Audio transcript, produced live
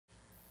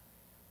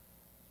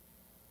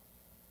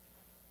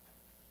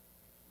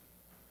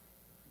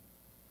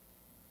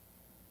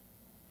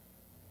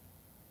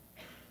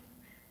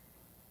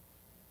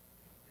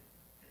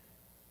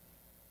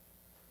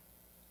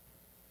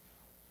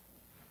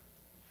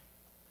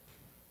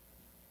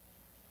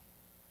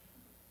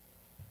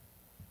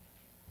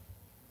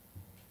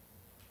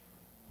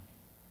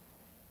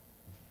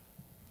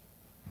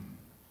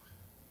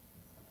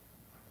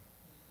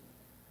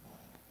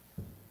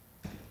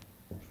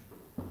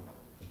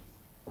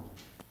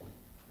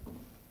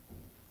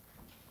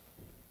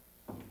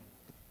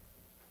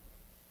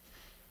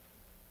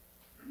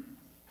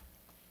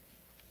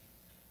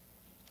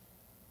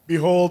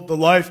Behold the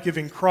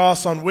life-giving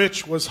cross on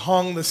which was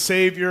hung the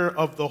Savior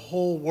of the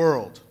whole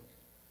world.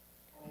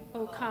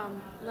 O come,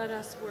 let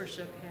us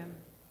worship him.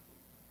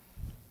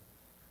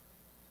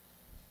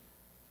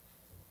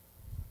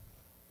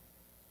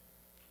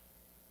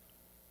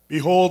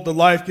 Behold the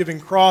life-giving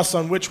cross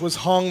on which was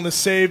hung the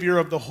Savior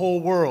of the whole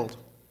world.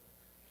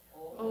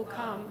 O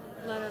come,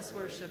 let us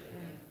worship him.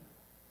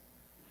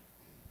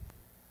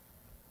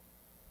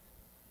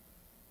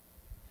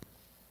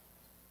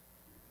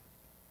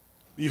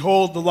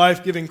 Behold the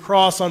life-giving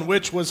cross on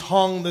which was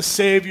hung the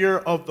Savior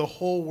of the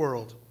whole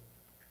world.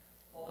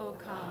 O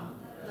come,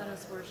 let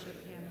us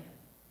worship him.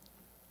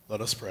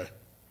 Let us pray.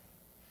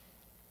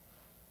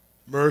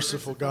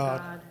 Merciful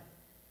God,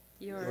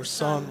 your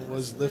Son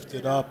was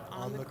lifted up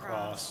on the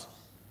cross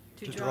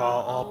to draw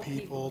all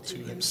people to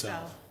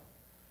himself.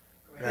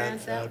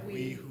 Grant that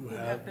we who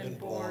have been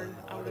born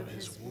out of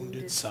his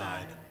wounded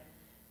side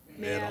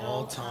may at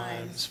all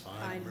times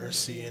find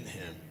mercy in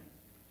him,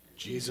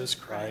 Jesus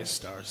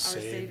Christ, our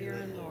Savior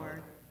and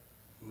Lord,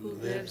 who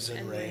lives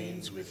and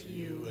reigns with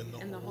you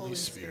in the Holy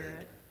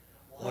Spirit,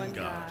 one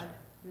God,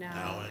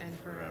 now and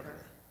forever.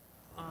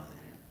 Amen.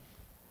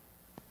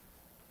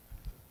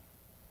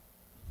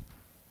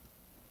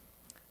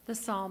 The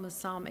psalm is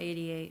Psalm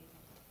 88.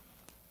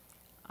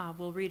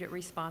 We'll read it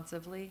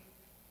responsively.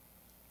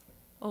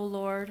 O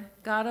Lord,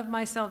 God of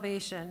my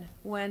salvation,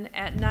 when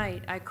at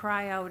night I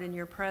cry out in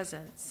your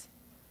presence,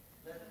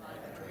 let my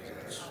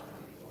prayers come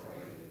before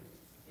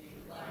you.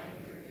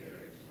 Incline your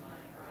ear to my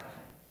cry.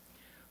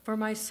 For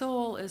my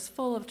soul is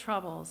full of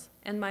troubles,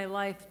 and my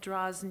life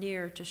draws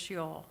near to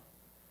Sheol.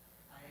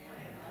 I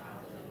am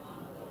counted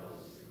among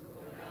those who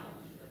go down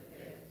to the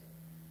pit.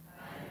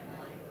 I am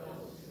like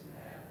those who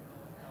have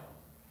no help.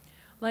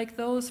 Like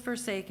those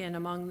forsaken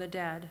among the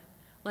dead,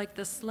 like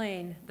the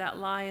slain that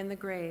lie in the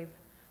grave,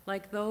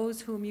 like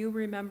those whom you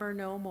remember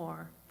no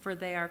more, for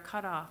they are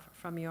cut off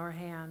from your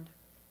hand.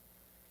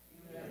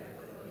 You have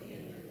put me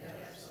in the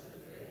depths of the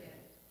pit,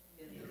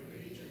 in the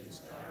regions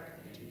dark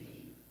and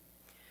deep.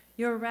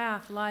 Your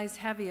wrath lies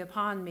heavy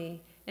upon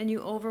me, and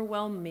you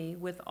overwhelm me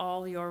with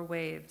all your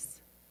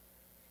waves.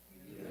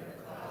 You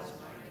have caused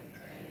my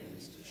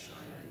companions to shun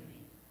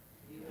me.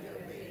 You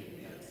have made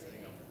me a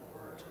thing of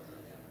horror to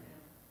them.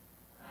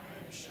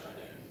 I am shut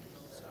in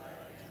so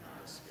I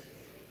cannot escape.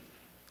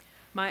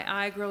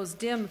 My eye grows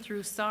dim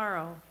through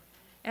sorrow.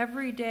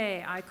 Every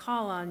day I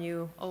call on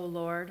you, O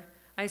Lord.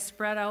 I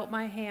spread out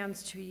my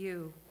hands to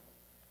you.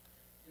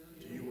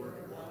 Do you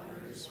work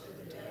wonders for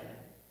the dead?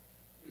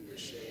 Do the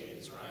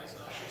shades rise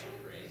up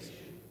to praise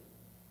you?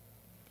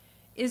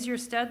 Is your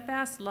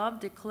steadfast love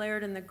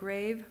declared in the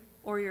grave,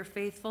 or your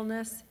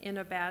faithfulness in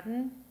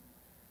Abaddon?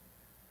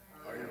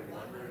 Are your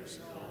wonders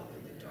known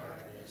in the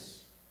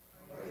darkness,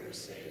 or your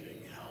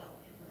saving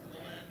help in the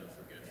land of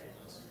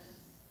forgetfulness?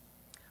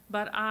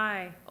 But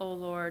I, O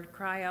Lord,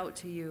 cry out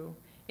to you.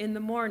 In the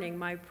morning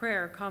my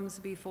prayer comes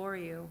before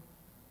you.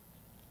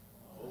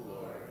 O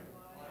Lord,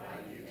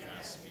 why do you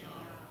cast me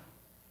off?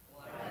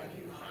 Why do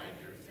you hide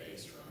your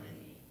face from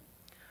me?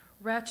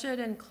 Wretched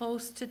and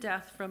close to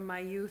death from my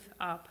youth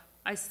up,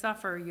 I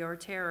suffer your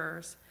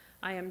terrors.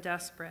 I am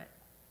desperate.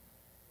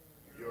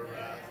 Your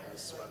wrath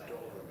has swept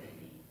over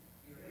me.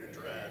 Your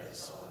dread has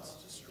sought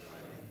to destroy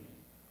me.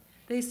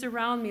 They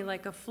surround me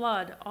like a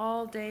flood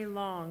all day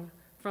long.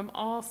 From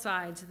all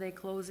sides they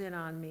close in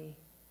on me.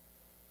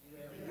 You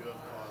have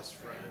caused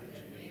friend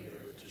and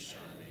neighbor to shun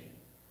me.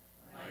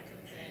 My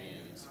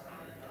companions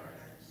are in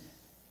darkness.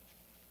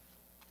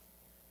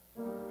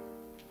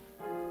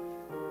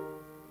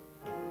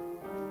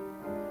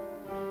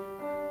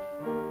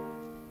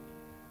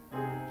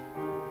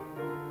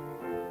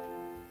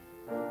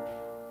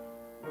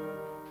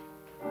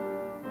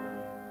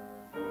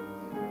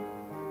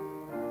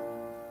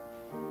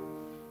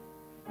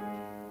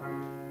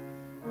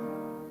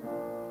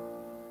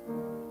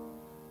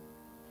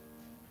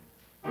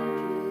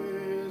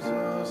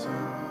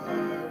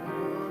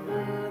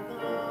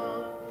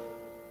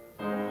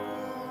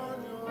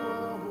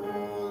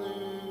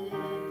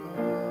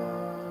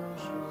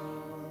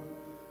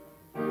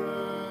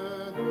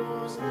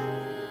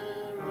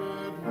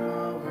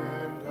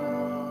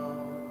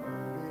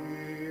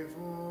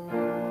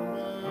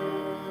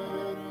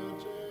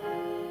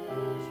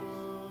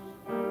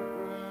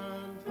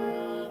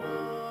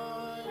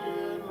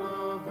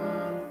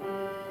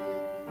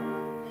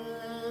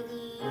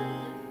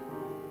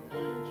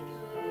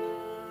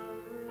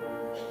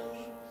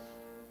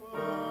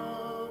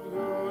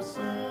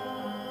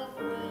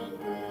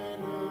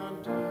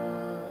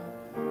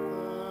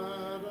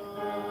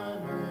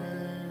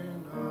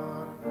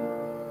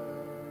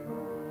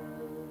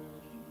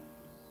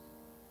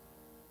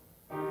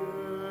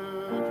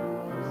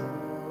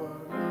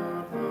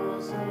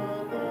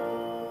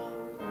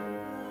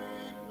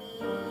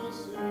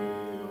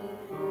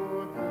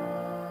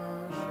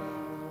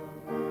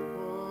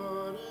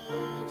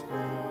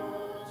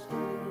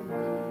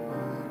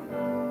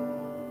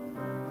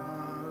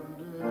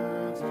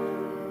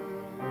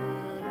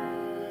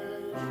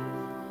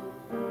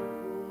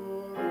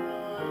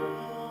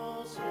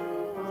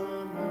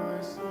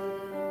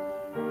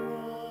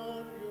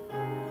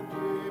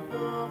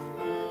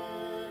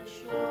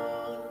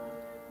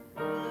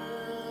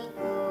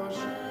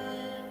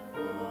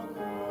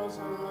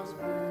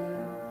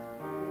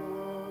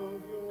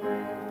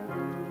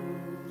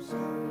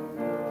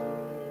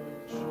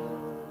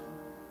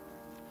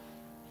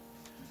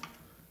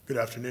 Good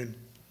afternoon.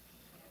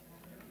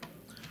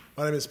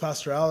 My name is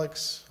Pastor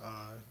Alex.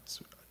 It's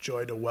a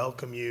joy to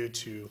welcome you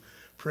to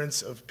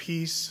Prince of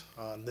Peace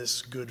on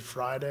this Good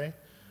Friday.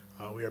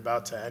 We are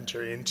about to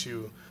enter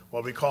into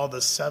what we call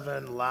the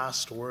 7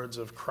 last words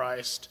of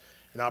Christ,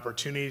 an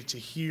opportunity to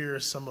hear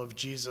some of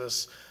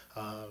Jesus'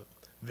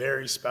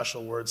 very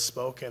special words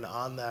spoken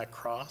on that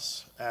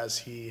cross as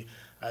he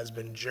has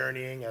been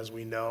journeying, as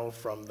we know,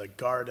 from the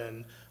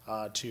garden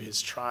to his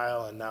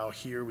trial. And now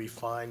here we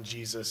find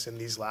Jesus in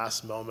these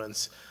last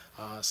moments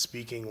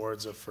speaking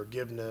words of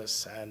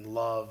forgiveness and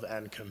love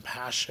and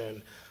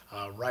compassion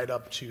right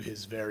up to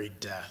his very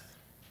death.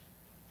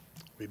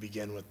 We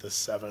begin with the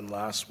 7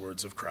 last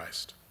words of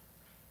Christ.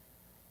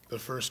 The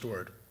first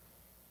word,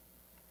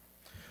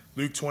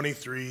 Luke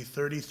 23,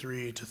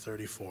 33 to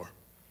 34.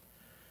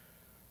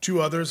 2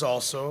 others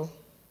also,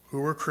 who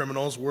were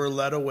criminals, were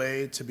led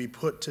away to be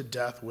put to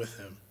death with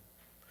him.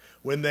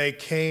 When they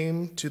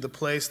came to the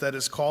place that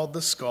is called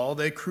the Skull,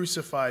 they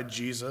crucified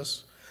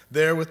Jesus,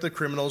 there with the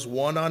criminals,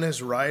 one on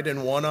his right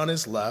and one on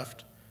his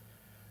left.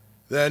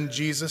 Then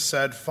Jesus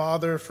said,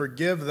 "Father,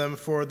 forgive them,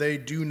 for they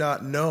do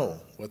not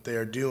know what they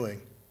are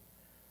doing."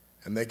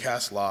 And they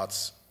cast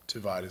lots to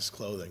divide his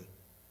clothing.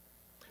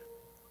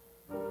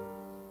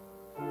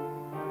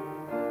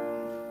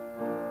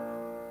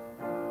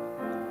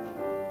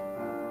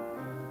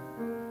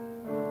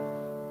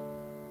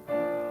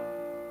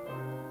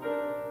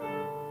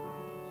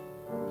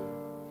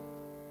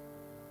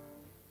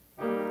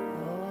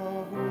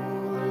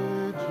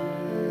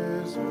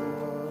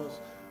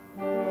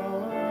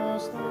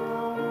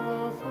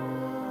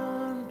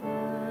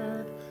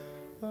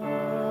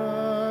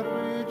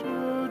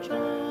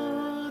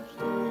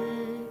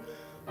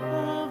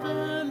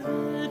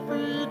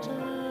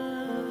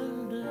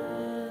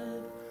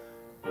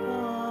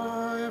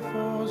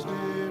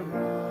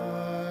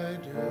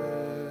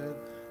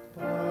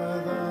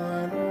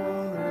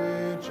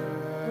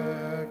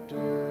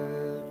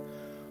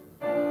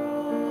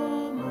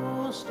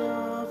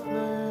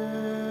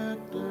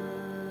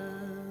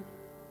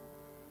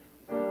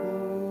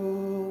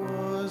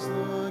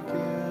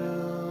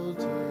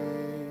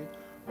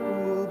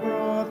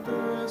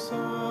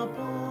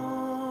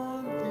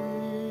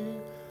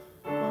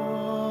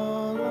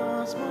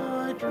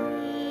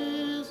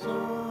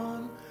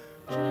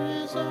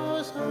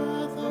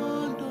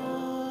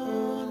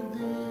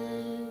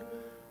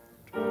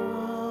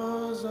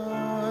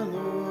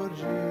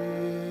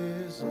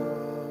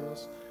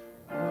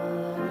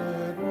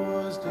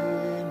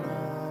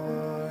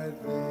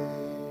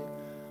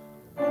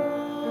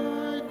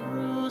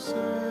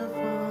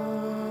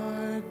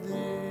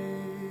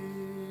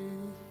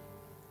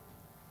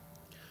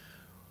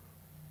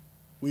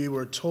 We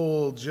were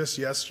told just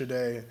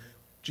yesterday,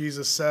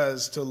 Jesus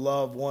says to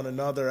love one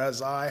another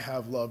as I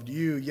have loved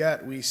you.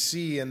 Yet we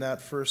see in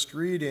that first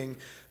reading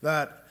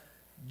that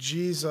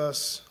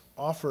Jesus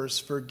offers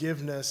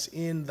forgiveness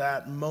in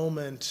that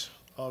moment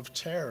of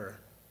terror.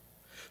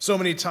 So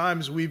many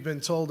times we've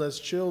been told as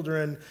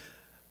children,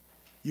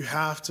 you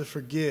have to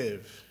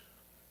forgive.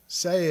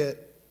 Say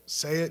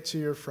it to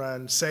your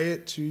friend, say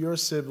it to your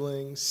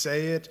sibling,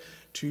 say it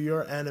to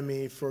your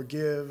enemy,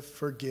 forgive,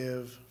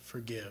 forgive,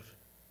 forgive.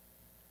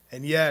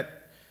 And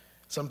yet,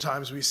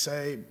 sometimes we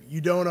say, you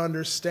don't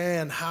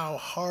understand how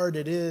hard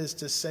it is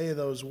to say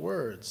those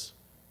words.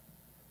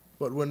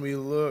 But when we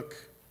look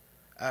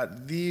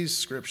at these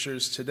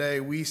scriptures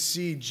today, we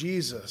see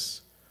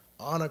Jesus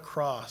on a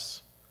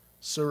cross,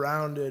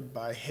 surrounded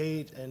by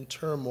hate and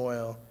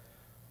turmoil,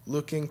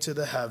 looking to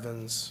the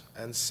heavens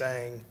and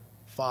saying,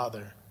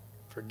 "Father,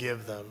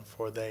 forgive them,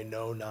 for they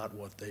know not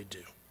what they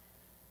do."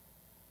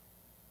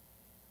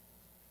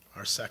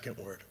 Our second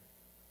word,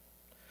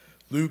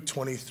 Luke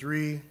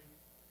 23,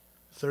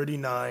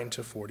 39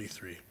 to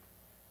 43.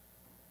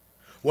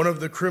 One of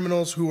the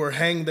criminals who were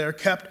hanged there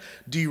kept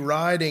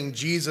deriding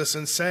Jesus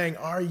and saying,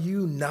 "Are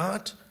you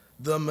not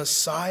the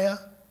Messiah?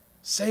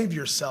 Save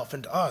yourself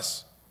and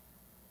us."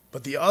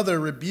 But the other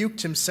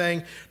rebuked him,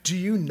 saying, "Do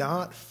you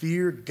not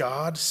fear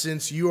God,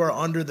 since you are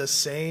under the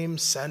same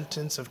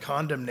sentence of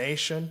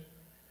condemnation?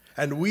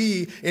 And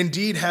we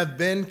indeed have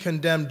been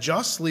condemned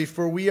justly,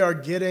 for we are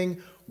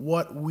getting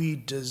what we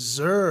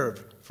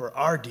deserve for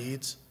our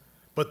deeds.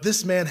 But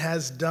this man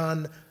has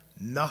done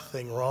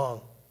nothing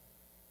wrong."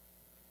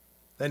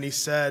 Then he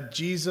said,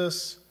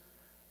 "Jesus,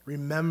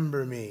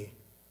 remember me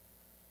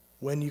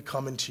when you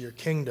come into your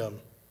kingdom."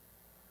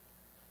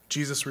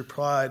 Jesus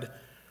replied,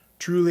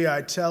 "Truly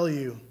I tell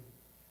you,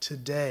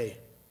 today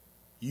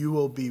you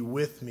will be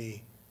with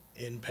me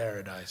in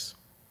paradise."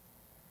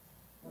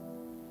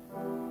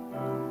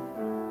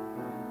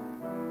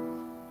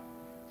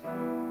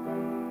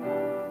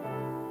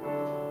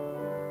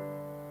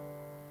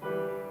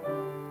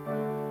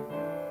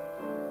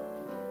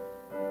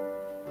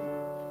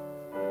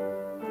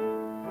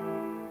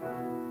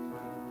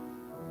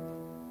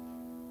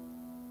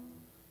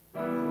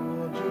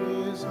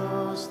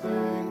 Jesus,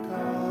 think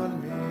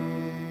on me,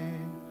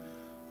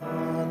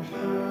 and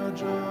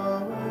purge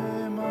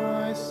away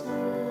my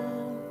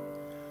sin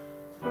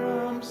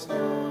from sin.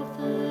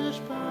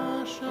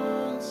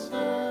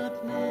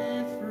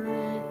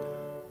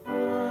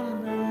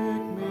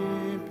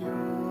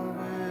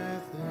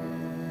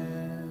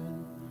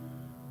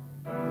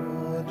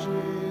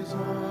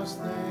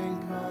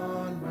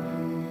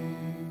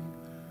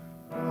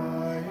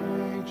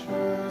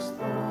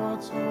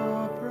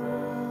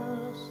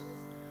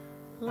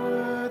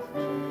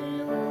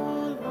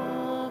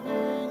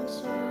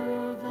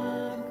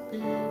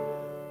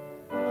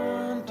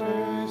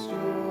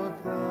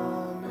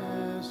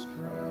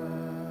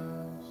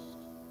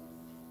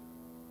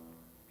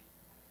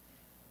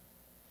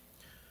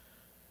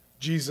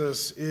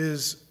 Jesus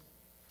is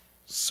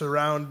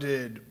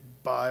surrounded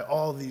by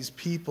all these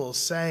people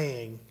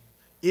saying,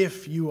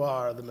 if you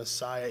are the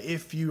Messiah,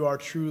 if you are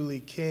truly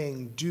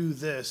king, do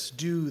this,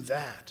 do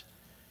that.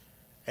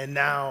 And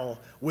now,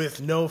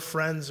 with no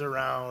friends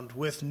around,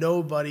 with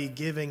nobody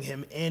giving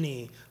him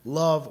any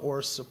love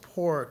or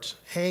support,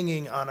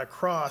 hanging on a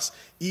cross,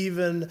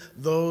 even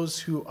those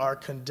who are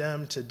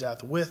condemned to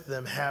death with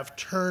them have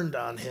turned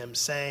on him,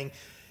 saying,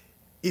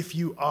 if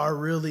you are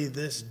really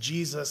this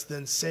Jesus,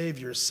 then save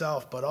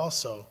yourself, but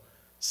also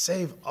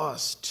save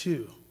us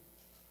too.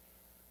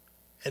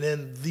 And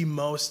in the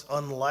most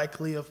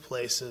unlikely of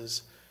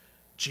places,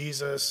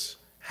 Jesus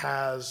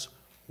has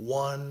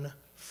one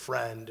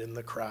friend in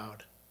the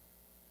crowd.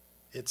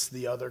 It's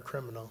the other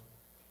criminal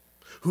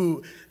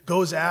who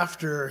goes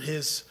after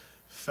his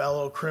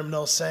fellow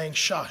criminal saying,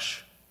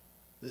 shush,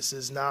 this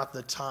is not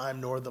the time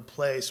nor the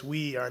place.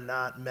 We are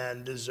not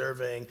men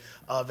deserving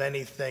of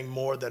anything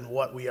more than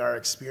what we are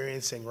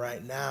experiencing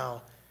right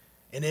now.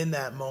 And in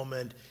that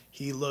moment,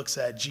 he looks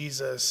at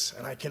Jesus,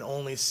 and I can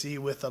only see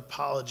with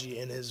apology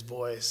in his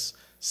voice,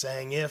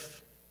 saying,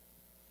 if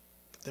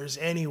there's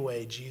any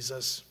way,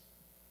 Jesus,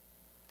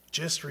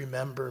 just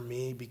remember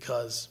me,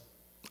 because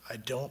I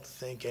don't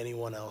think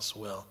anyone else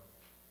will.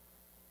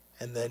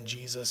 And then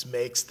Jesus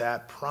makes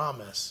that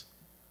promise.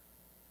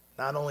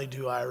 Not only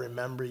do I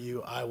remember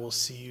you, I will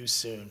see you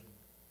soon.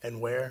 And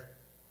where?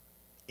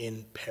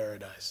 In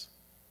paradise.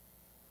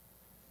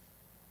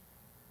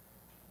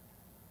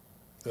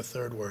 The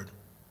third word.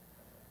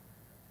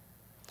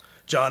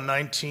 John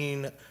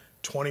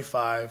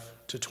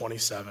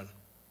 19:25-27.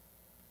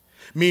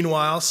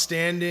 Meanwhile,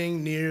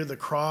 standing near the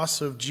cross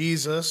of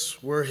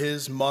Jesus were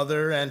his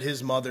mother and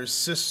his mother's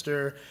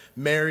sister,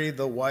 Mary,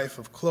 the wife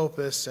of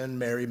Clopas, and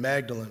Mary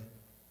Magdalene.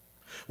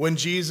 When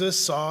Jesus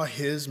saw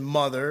his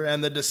mother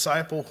and the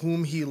disciple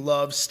whom he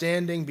loved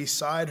standing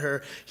beside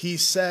her, he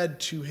said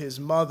to his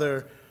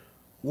mother,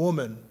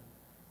 "Woman,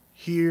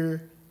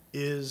 here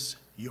is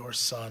your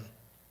son."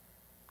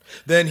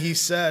 Then he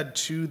said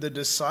to the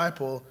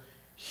disciple,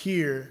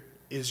 "Here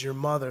is your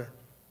mother."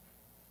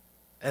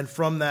 And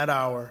from that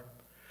hour,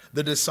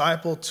 the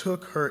disciple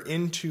took her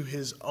into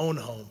his own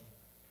home.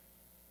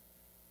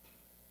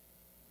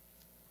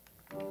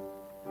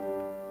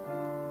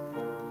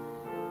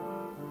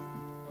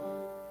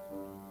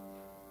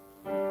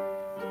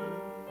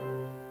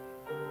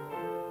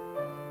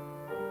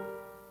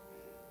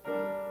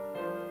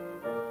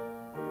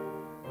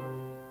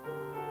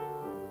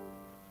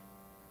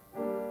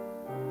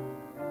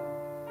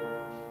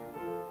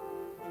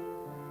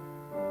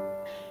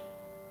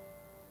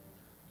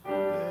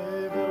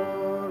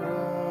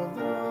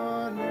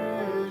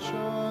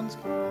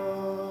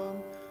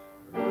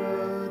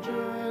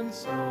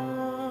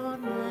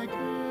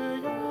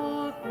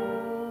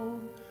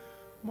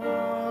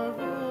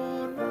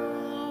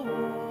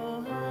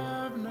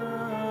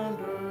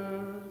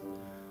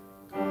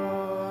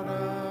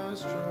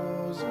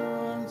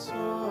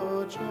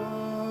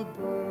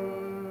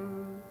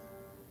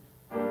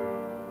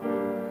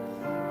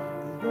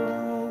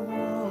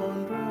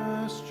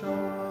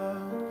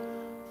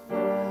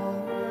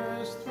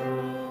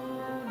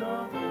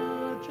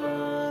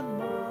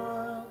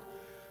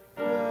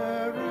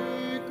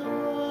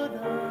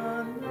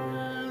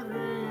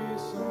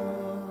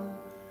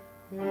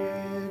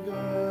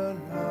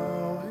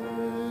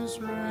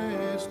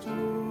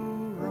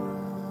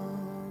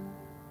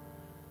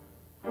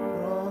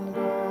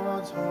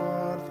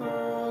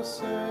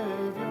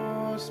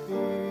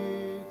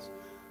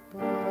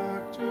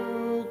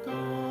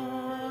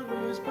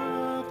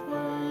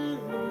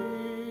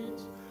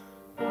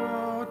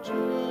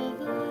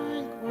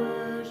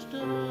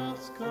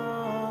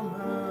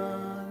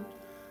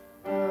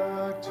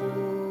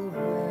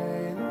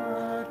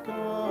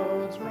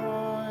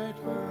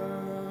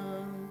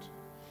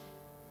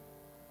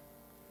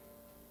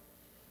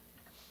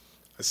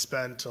 I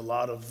spent a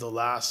lot of the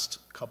last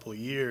couple of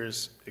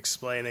years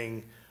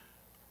explaining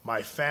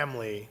my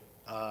family,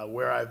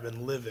 where I've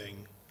been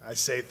living. I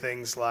say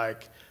things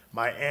like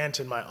my aunt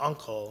and my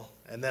uncle,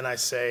 and then I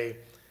say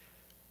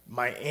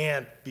my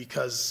aunt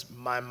because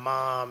my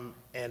mom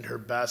and her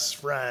best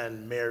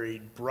friend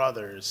married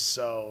brothers.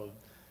 So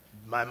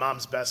my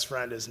mom's best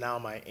friend is now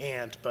my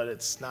aunt, but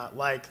it's not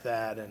like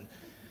that.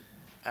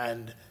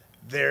 And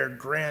their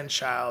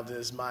grandchild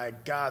is my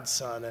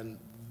godson, and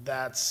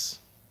that's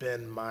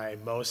been my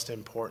most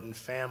important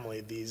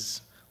family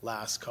these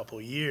last couple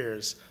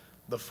years.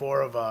 The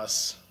four of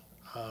us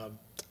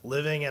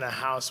living in a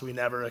house we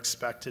never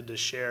expected to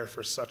share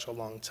for such a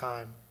long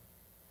time.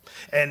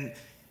 And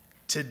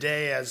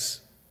today, as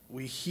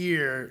we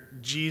hear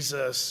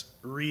Jesus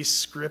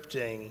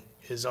re-scripting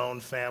his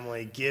own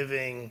family,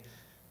 giving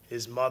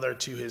his mother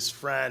to his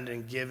friend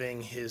and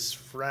giving his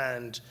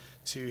friend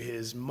to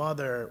his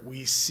mother,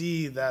 we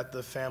see that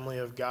the family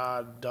of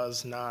God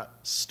does not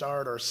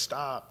start or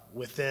stop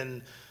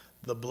within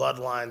the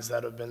bloodlines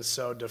that have been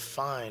so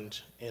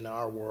defined in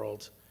our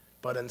world.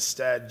 But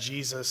instead,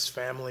 Jesus'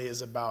 family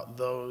is about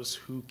those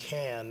who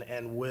can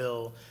and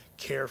will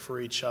care for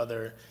each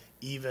other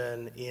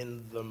even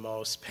in the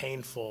most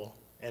painful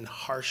and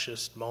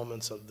harshest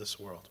moments of this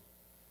world.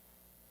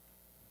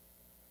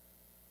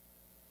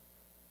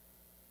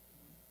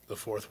 The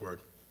fourth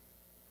word.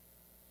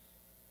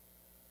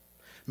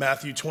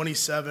 Matthew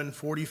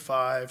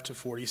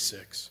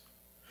 27:45-46.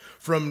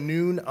 From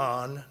noon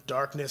on,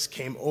 darkness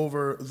came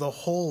over the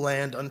whole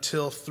land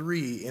until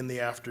 3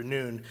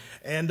 p.m.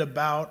 And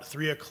about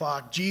 3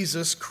 o'clock,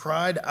 Jesus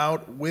cried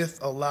out with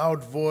a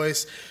loud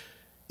voice,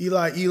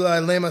 Eli, Eli,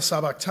 lema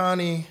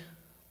sabachthani,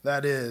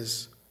 that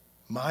is,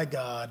 my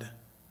God,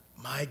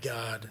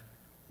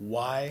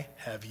 why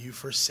have you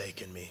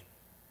forsaken me?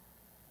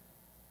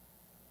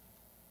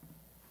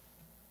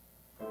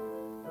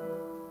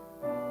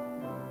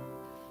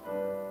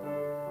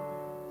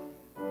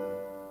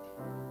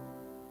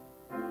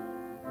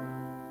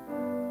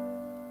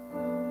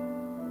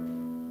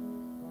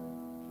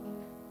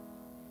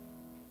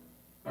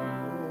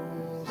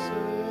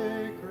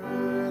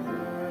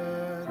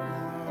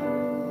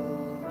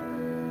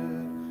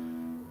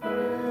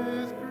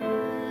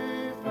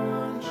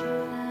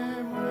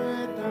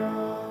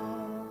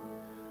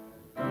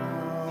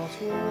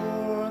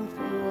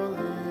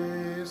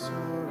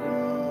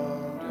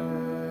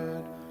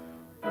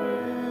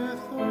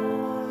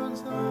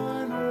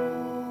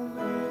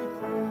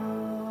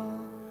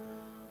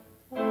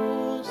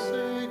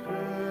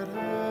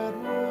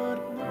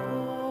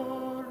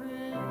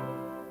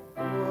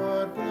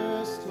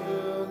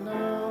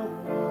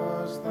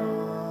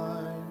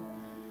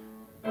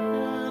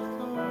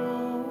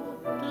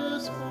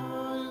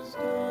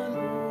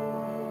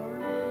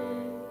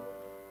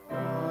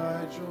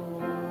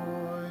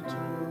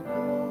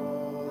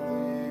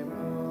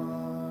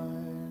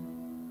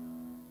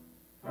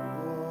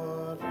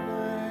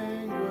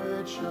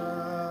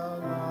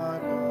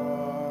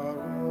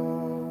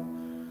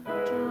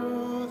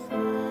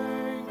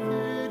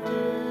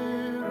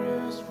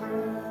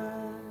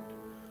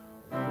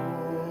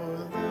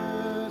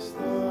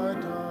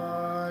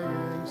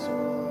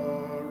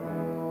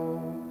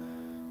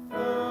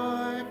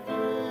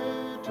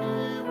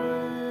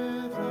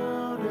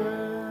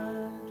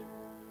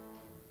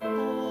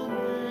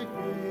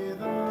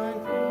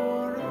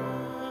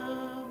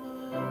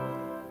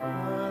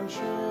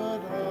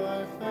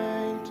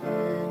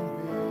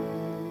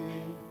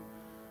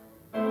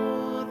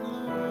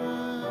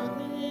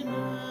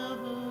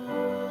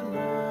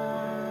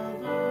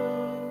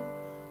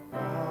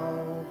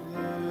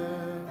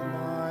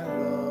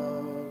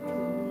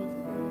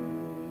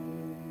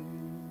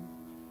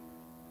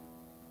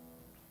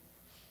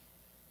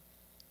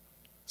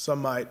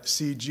 Some might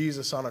see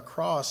Jesus on a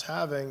cross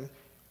having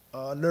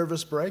a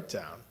nervous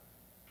breakdown.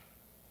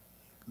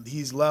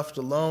 He's left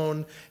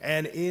alone,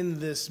 and in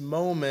this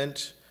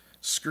moment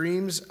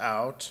screams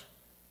out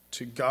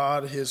to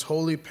God, his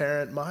holy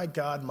parent, my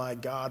God,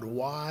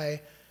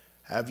 why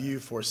have you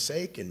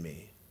forsaken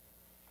me?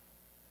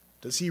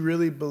 Does he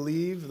really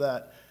believe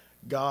that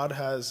God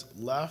has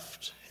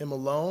left him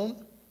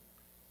alone?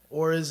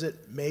 Or is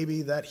it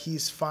maybe that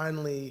he's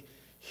finally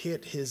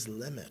hit his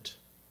limit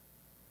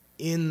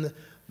in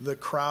the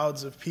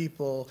crowds of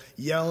people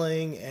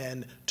yelling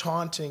and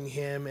taunting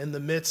him in the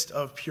midst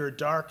of pure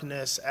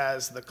darkness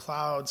as the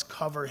clouds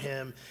cover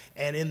him,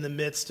 and in the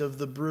midst of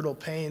the brutal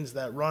pains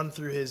that run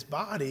through his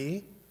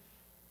body?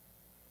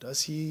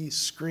 Does he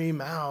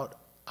scream out,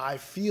 I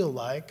feel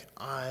like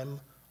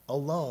I'm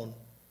alone?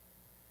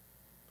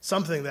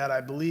 Something that I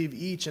believe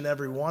each and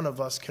every one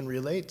of us can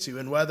relate to,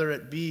 and whether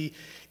it be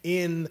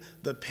in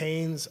the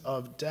pains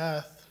of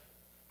death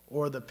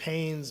or the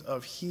pains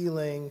of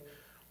healing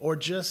or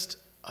just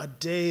a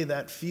day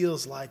that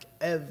feels like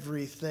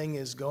everything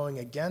is going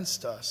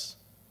against us.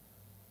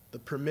 The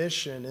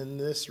permission in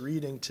this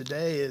reading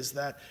today is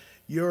that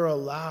you're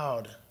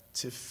allowed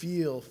to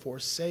feel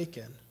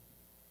forsaken.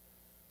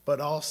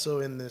 But also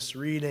in this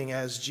reading,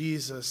 as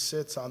Jesus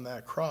sits on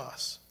that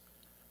cross,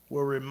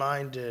 we're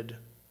reminded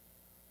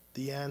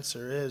the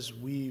answer is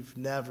we've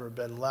never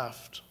been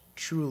left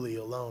truly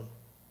alone.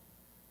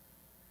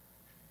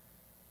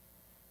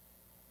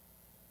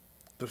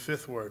 The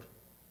fifth word.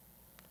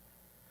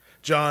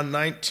 John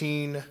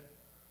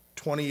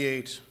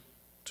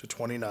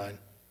 19:28-29.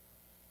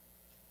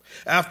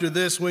 After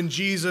this, when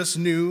Jesus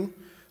knew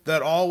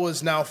that all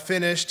was now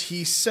finished,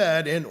 he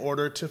said, in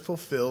order to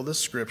fulfill the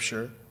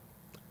scripture,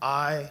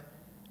 I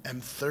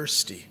am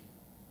thirsty.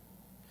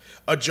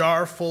 A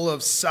jar full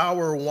of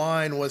sour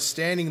wine was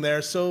standing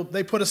there, so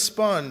they put a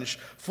sponge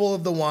full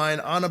of the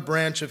wine on a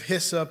branch of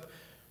hyssop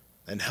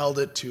and held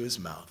it to his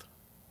mouth.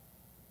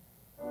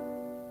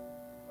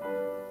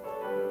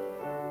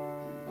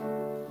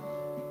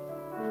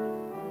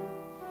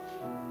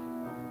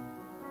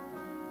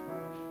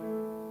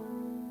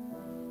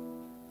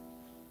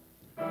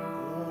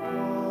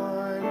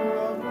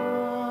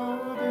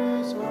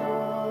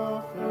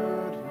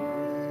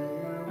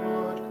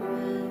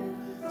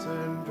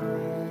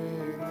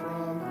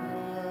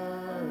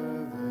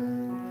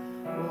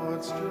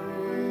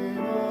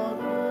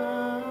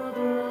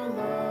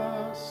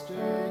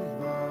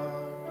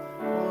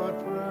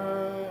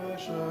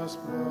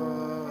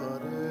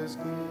 Blood is is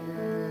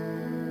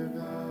given.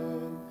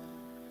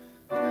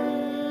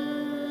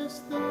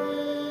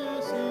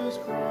 This is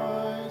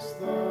Christ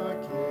the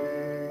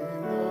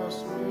King, the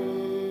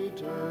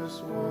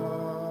sweetest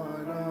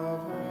wine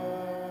of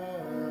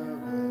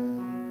heaven.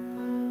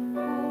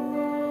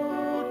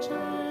 Oh,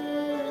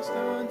 taste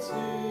and see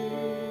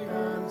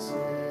and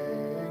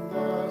sing,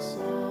 the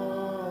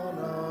Son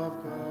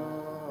of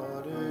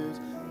God is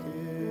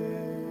given.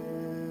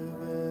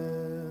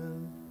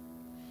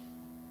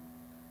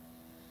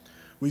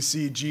 We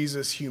see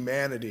Jesus'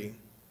 humanity.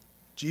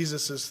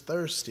 Jesus is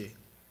thirsty.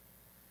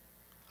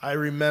 I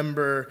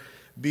remember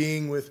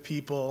being with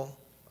people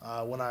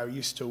when I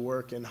used to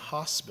work in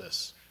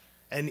hospice.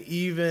 And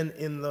even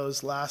in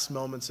those last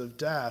moments of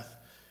death,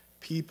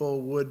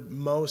 people would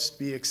most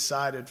be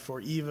excited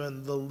for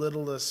even the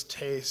littlest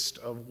taste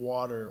of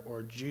water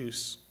or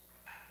juice.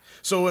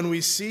 So when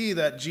we see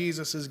that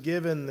Jesus is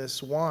given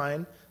this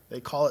wine,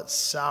 they call it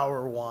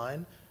sour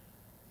wine.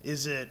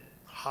 Is it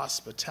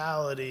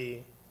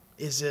hospitality?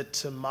 Is it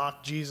to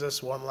mock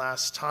Jesus one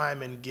last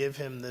time and give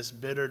him this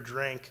bitter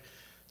drink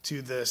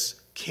to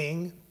this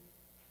king?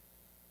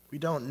 We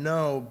don't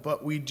know,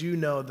 but we do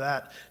know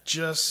that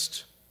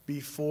just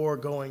before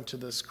going to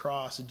this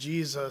cross,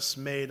 Jesus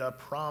made a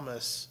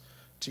promise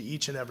to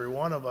each and every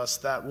one of us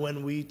that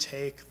when we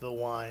take the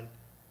wine,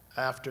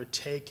 after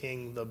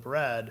taking the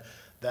bread,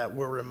 that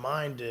we're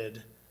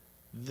reminded,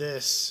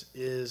 this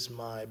is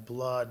my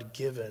blood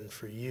given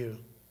for you.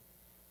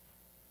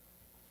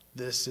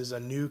 This is a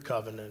new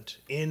covenant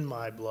in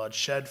my blood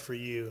shed for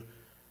you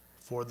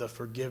for the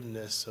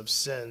forgiveness of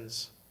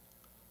sins.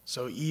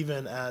 So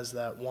even as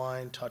that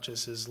wine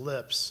touches his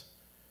lips,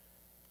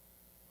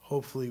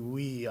 hopefully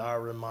we are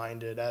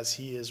reminded, as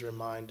he is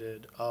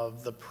reminded,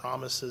 of the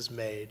promises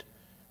made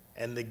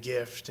and the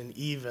gift and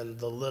even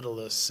the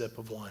littlest sip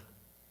of wine.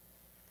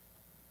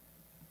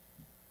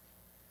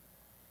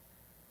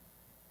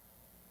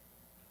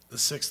 The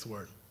sixth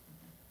word.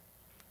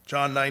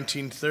 John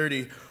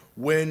 19:30,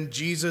 when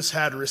Jesus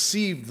had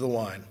received the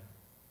wine,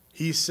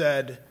 he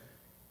said,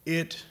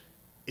 "It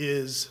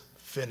is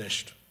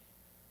finished."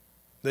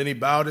 Then he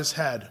bowed his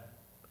head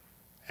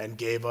and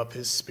gave up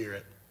his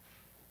spirit.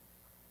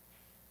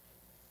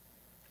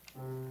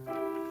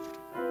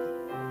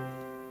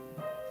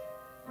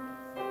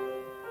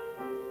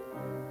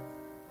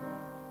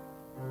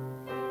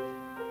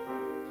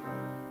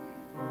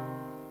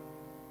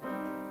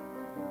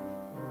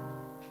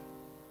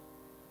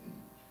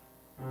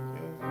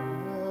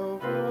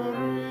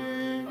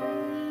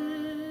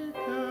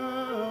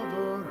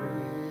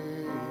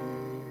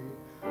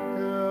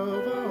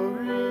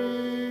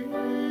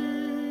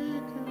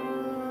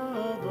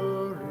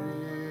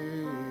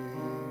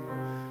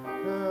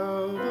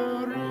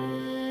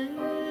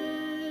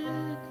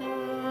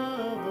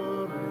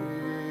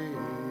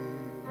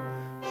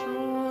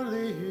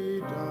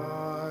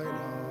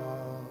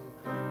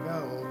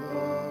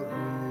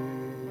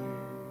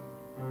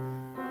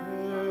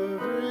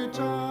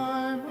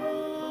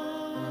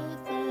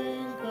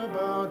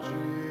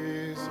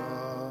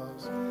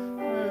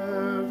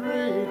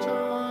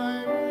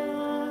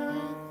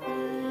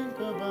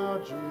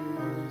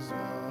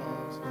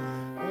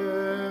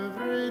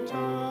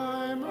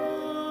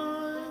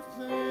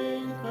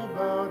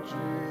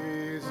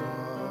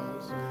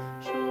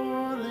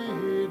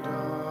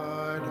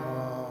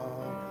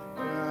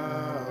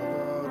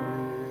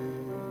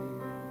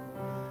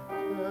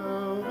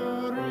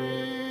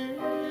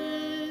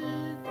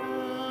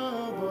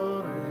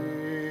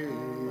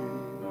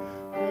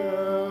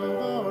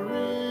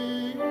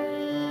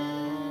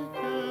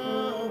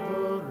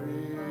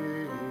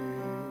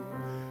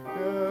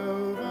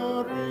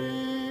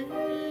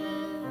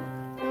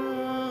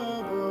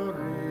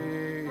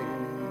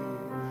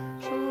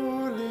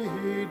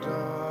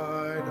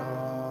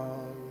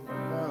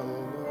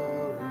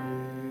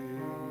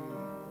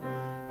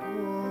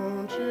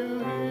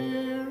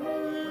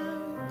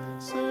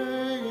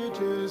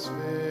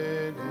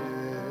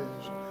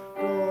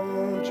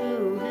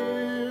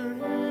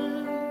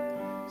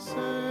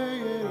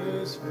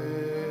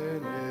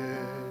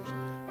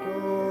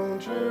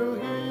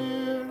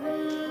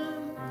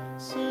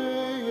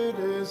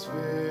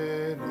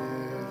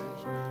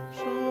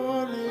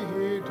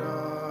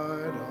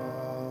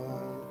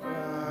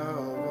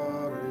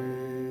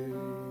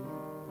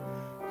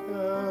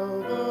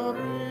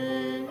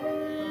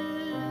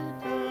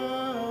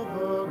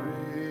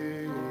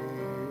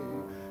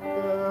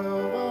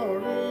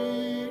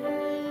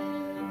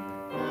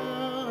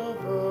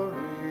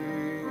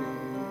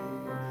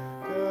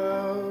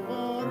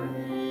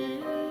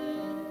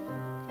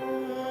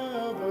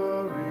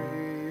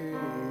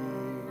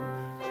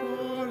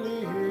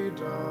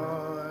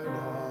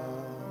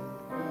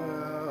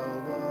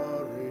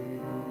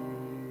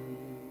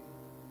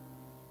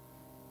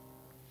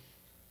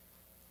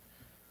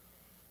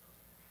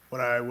 When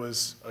I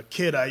was a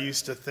kid, I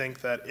used to think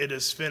that "it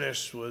is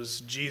finished"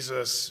 was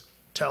Jesus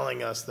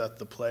telling us that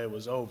the play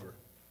was over.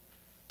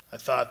 I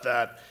thought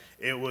that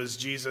it was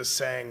Jesus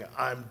saying,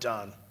 "I'm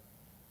done.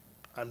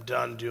 I'm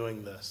done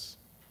doing this."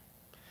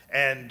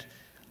 And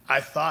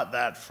I thought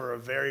that for a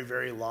very,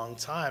 very long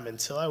time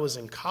until I was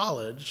in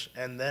college,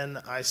 and then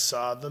I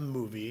saw the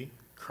movie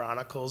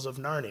Chronicles of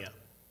Narnia.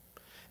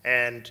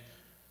 And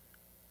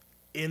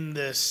in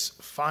this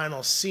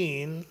final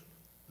scene,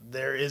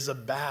 there is a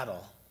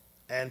battle,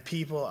 and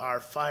people are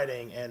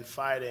fighting and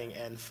fighting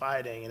and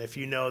fighting. And if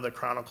you know the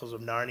Chronicles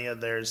of Narnia,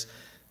 there's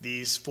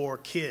these 4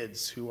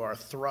 kids who are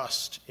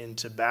thrust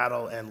into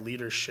battle and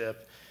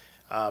leadership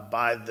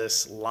by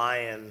this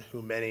lion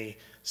who many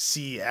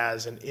see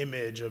as an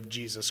image of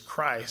Jesus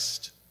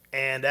Christ.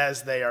 And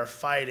as they are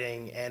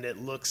fighting and it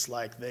looks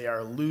like they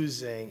are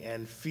losing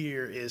and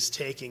fear is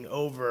taking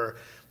over,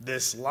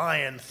 this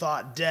lion,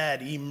 thought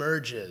dead,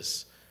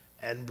 emerges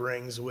and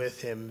brings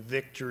with him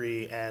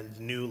victory and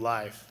new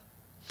life.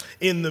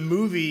 In the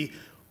movie,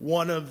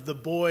 one of the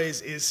boys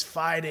is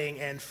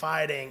fighting and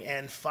fighting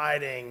and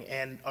fighting,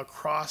 and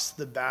across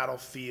the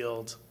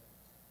battlefield,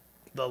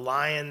 the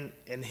lion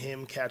and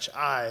him catch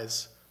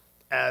eyes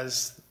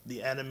as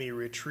the enemy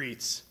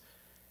retreats.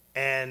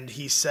 And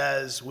he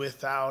says,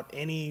 without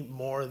any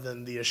more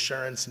than the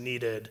assurance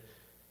needed,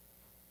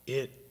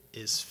 "It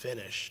is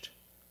finished."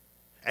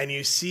 And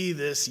you see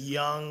this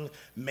young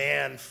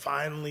man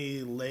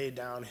finally lay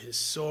down his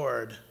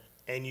sword,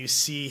 and you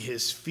see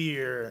his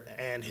fear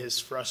and his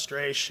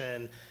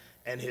frustration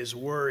and his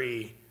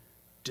worry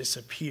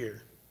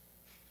disappear.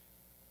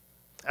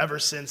 Ever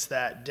since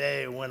that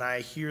day, when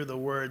I hear the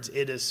words,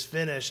 "It is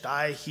finished,"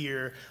 I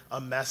hear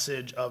a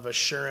message of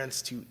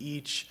assurance to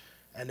each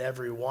and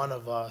every one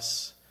of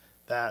us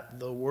that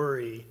the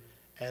worry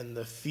and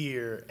the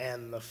fear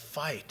and the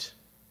fight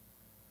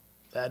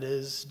that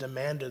is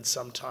demanded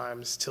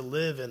sometimes to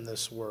live in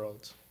this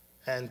world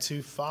and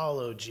to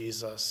follow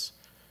Jesus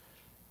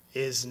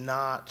is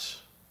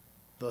not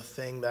the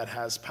thing that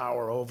has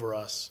power over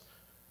us.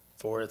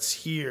 For it's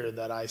here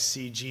that I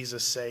see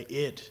Jesus say,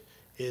 "It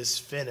is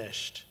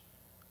finished,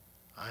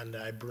 and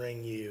I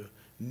bring you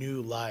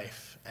new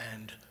life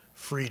and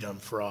freedom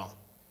for all."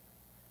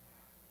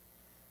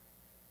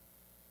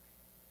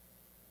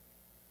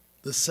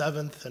 The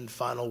 7th and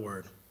final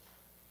word.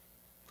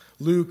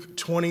 Luke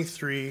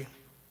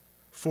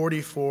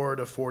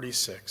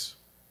 23:44-46.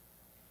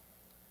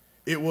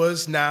 It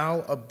was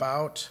now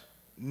about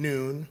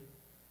noon,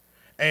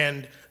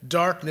 and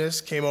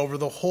darkness came over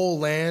the whole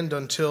land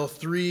until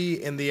 3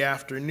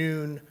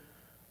 p.m,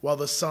 while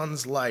the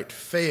sun's light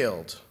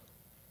failed.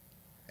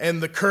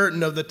 And the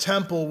curtain of the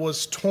temple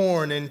was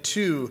torn in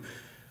two.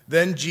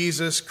 Then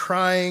Jesus,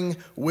 crying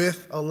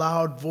with a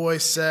loud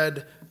voice,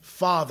 said,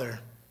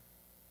 "Father,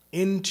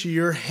 into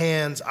your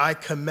hands I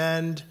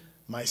commend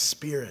my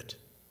spirit."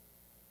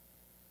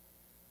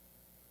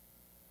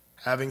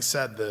 Having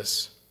said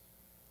this,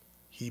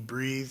 he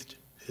breathed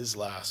his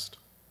last.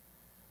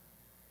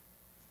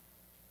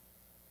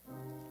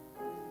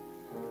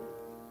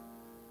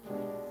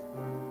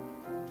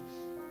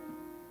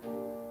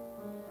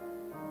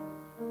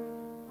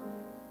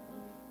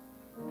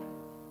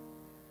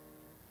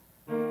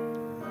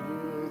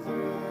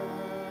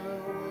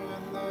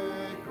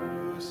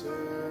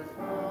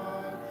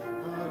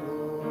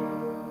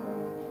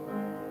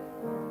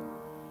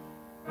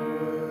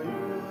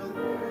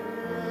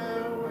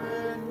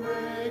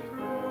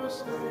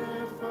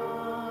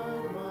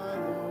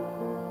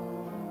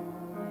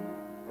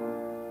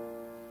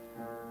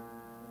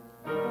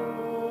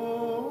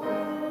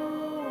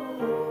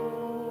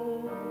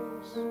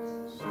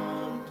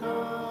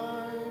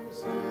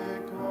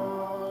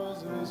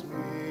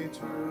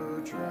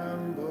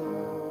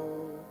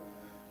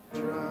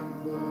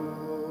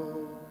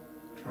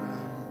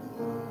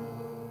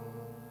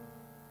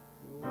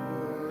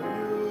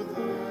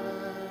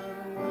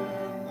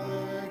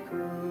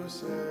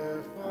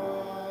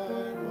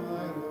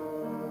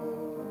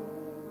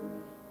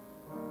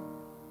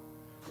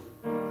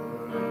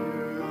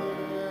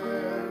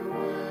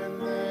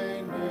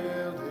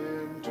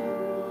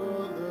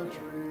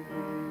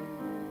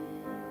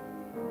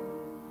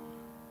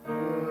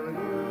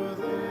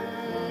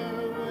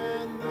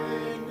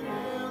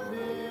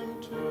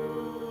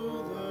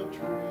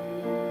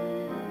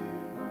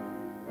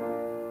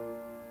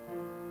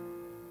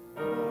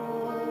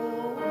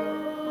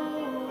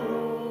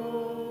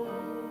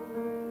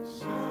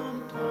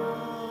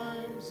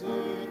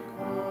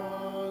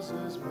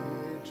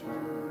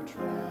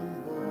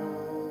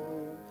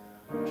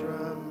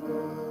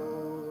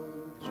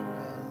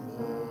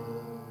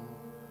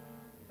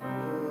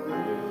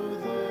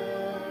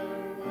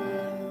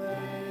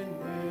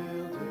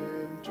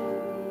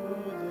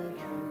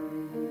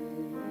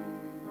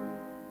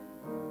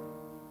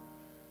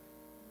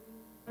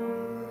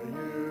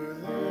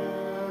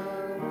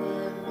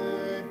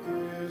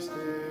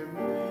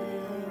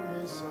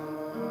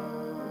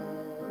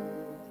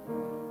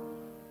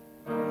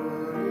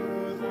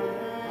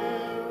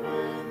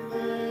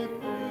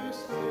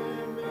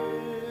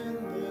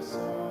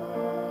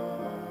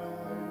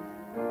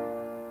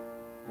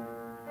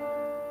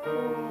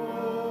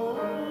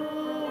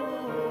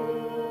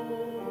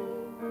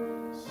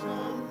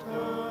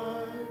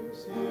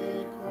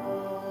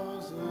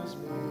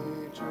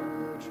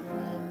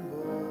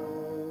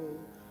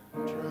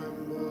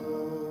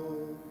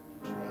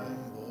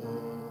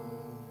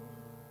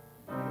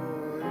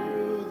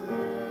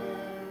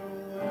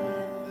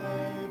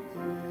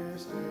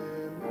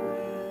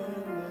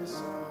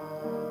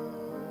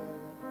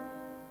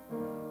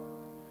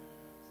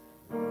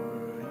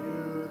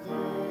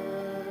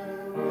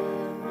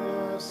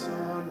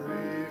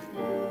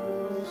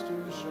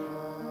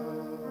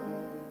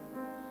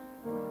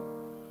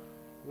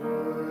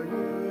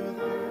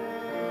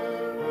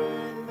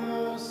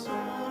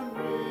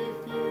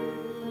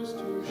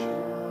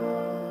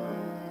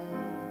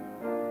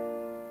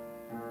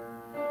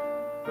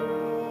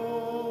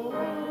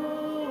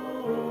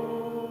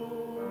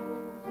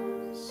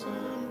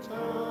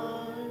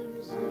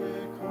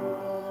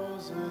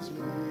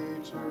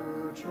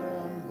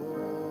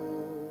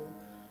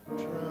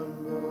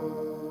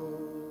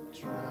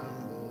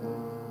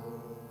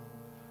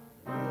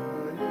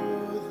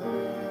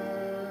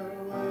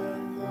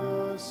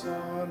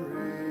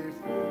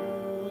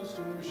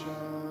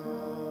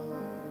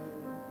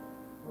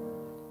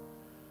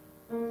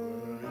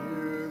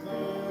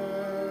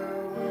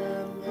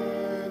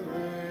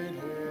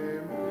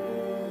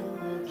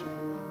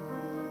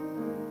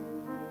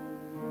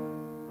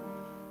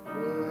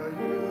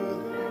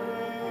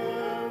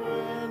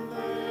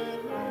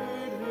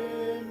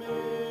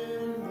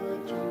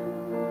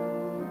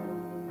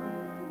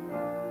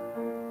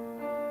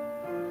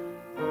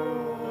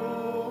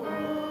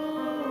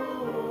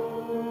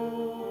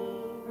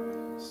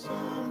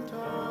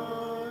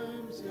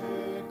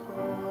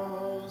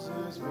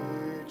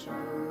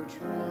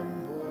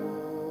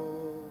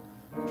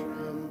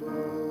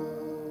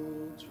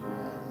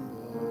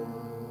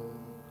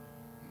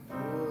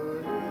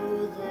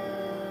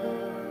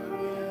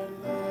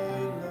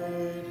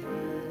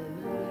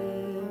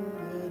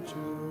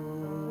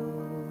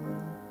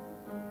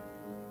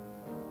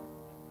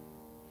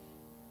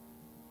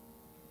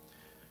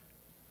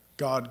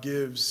 God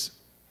gives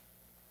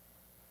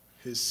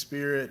his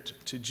Spirit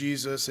to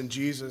Jesus, and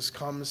Jesus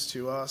comes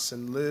to us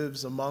and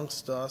lives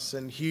amongst us.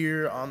 And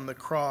here on the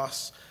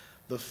cross,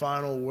 the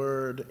final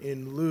word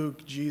in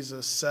Luke,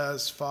 Jesus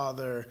says,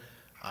 "Father,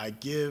 I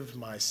give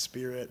my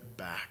Spirit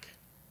back."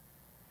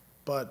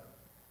 But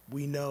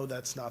we know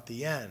that's not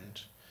the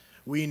end.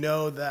 We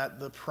know that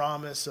the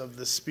promise of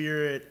the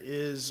Spirit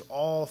is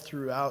all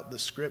throughout the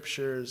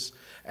Scriptures,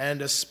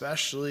 and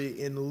especially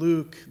in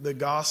Luke, the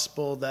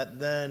gospel that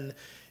then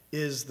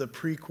is the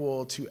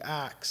prequel to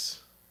Acts.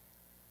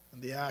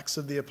 The Acts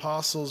of the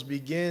Apostles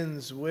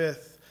begins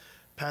with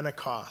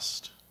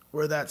Pentecost,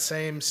 where that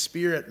same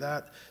Spirit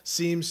that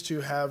seems to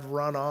have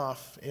run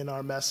off in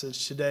our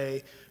message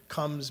today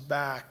comes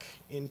back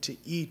into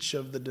each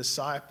of the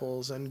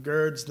disciples and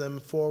girds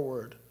them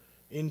forward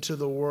into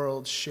the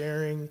world,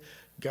 sharing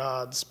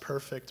God's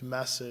perfect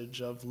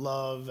message of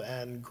love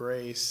and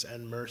grace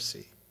and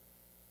mercy.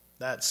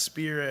 That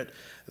Spirit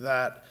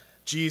that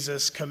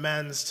Jesus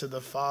commends to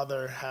the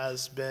Father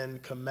has been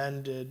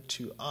commended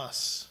to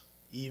us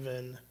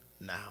even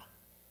now.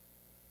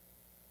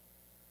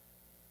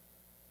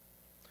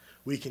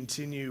 We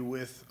continue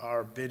with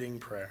our bidding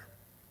prayer.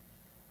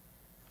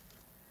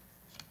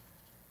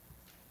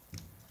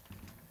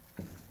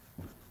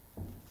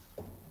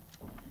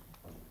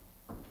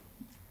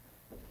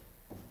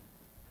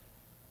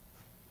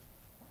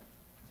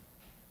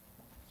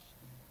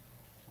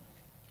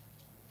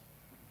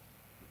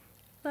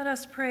 Let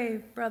us pray,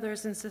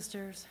 brothers and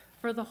sisters,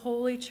 for the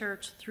Holy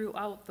Church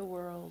throughout the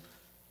world.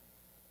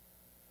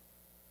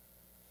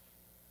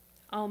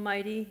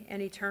 Almighty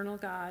and eternal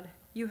God,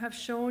 you have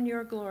shown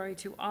your glory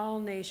to all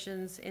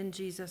nations in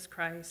Jesus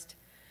Christ.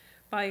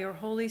 By your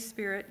Holy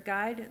Spirit,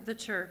 guide the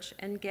church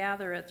and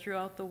gather it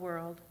throughout the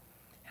world.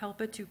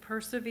 Help it to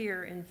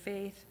persevere in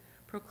faith,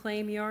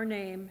 proclaim your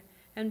name,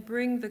 and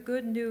bring the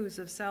good news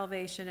of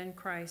salvation in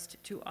Christ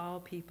to all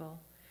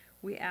people.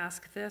 We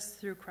ask this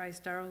through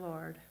Christ our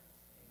Lord.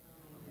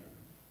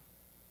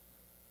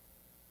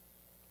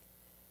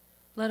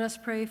 Let us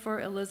pray for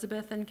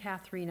Elizabeth and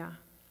Katharina,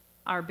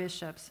 our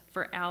bishops,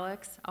 for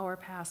Alex, our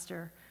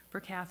pastor,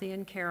 for Kathy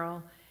and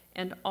Carol,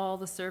 and all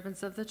the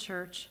servants of the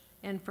church,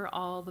 and for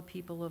all the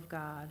people of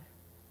God.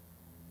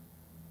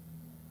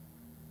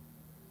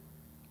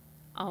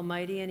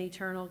 Almighty and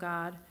eternal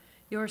God,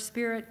 your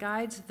Spirit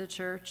guides the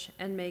church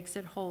and makes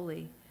it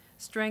holy.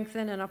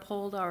 Strengthen and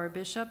uphold our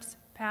bishops,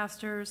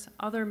 pastors,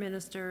 other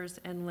ministers,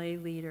 and lay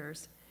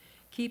leaders.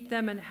 Keep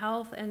them in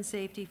health and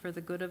safety for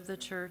the good of the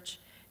church,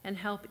 and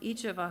help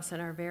each of us in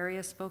our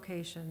various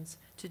vocations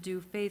to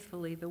do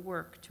faithfully the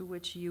work to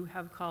which you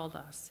have called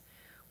us.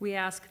 We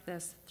ask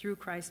this through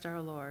Christ our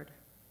Lord.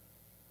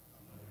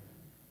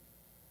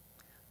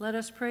 Let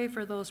us pray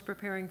for those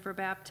preparing for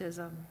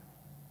baptism.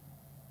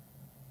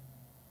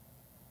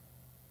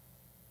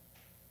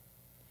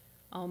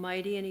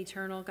 Almighty and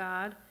eternal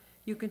God,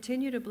 you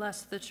continue to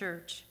bless the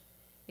church.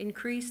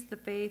 Increase the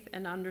faith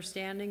and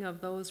understanding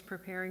of those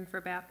preparing for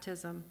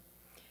baptism.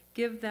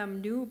 Give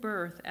them new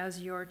birth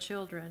as your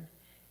children,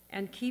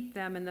 and keep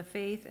them in the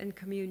faith and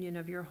communion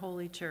of your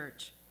holy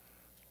church.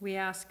 We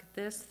ask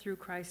this through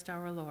Christ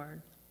our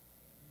Lord.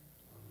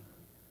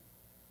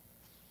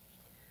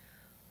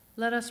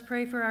 Let us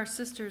pray for our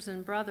sisters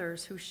and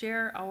brothers who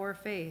share our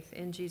faith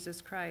in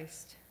Jesus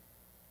Christ.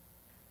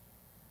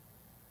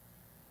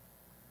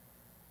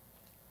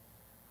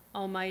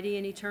 Almighty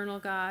and eternal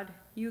God,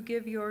 you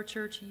give your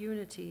church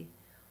unity.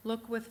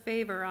 Look with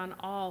favor on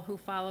all who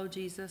follow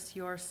Jesus,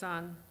 your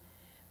Son.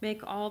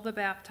 Make all the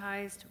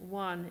baptized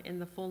one in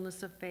the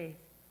fullness of faith,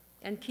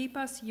 and keep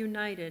us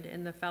united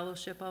in the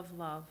fellowship of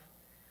love.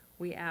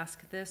 We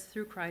ask this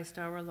through Christ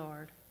our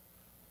Lord.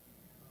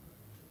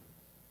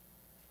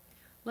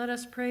 Let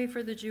us pray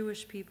for the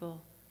Jewish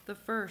people, the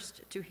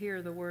first to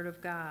hear the word of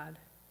God.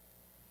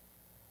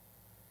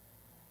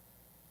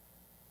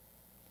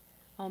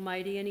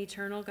 Almighty and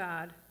eternal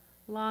God,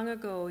 long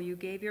ago you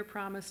gave your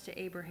promise to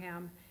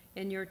Abraham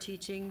in your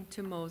teaching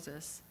to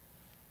Moses.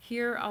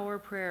 Hear our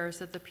prayers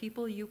that the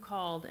people you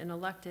called and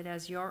elected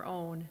as your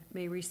own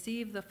may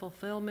receive the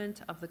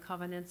fulfillment of the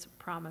covenant's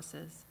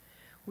promises.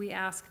 We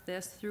ask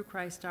this through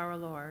Christ our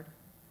Lord.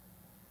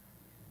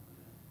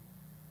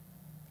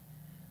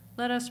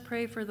 Let us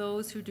pray for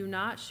those who do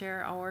not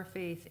share our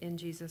faith in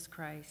Jesus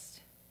Christ.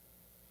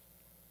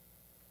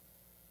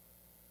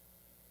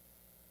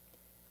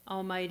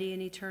 Almighty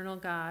and eternal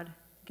God,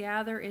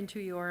 gather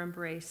into your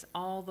embrace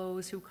all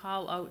those who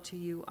call out to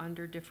you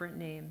under different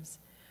names.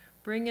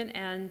 Bring an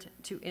end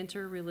to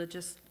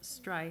interreligious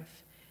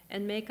strife,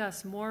 and make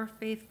us more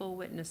faithful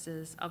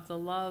witnesses of the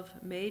love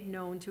made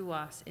known to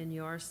us in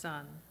your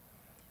Son.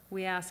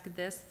 We ask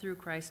this through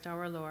Christ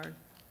our Lord.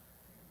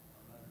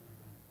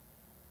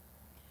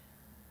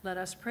 Let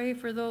us pray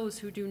for those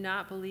who do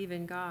not believe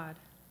in God.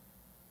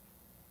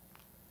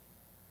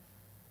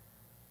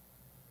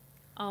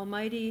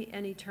 Almighty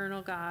and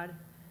eternal God,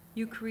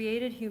 you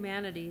created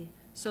humanity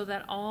so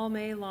that all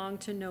may long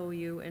to know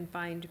you and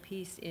find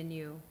peace in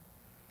you.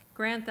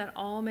 Grant that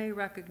all may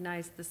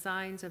recognize the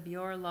signs of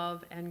your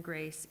love and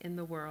grace in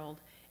the world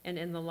and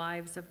in the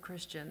lives of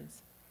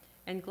Christians,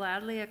 and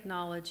gladly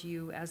acknowledge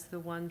you as the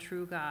one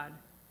true God.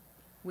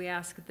 We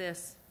ask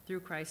this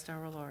through Christ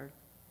our Lord.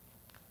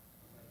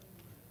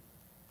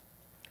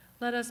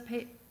 Let us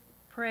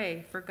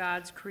pray for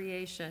God's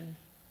creation.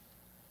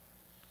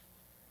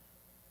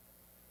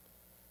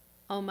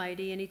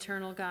 Almighty and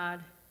eternal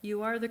God,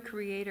 you are the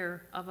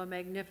creator of a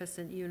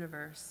magnificent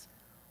universe.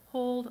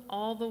 Hold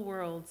all the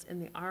worlds in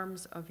the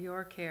arms of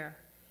your care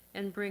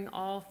and bring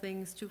all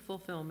things to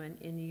fulfillment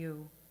in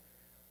you.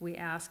 We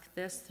ask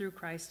this through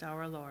Christ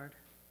our Lord.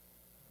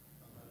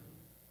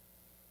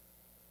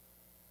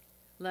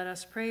 Let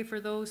us pray for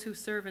those who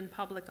serve in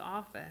public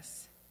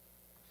office.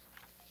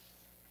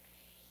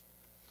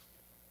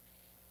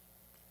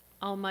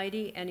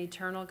 Almighty and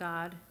eternal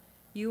God,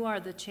 you are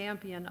the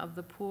champion of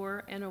the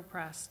poor and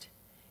oppressed.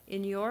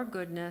 In your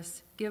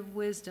goodness, give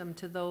wisdom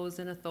to those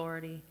in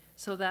authority,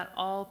 so that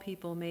all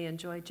people may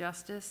enjoy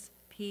justice,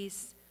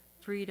 peace,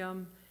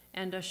 freedom,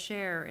 and a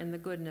share in the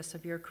goodness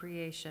of your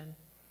creation.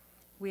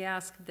 We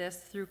ask this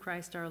through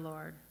Christ our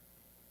Lord.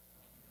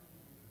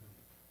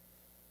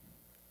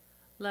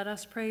 Let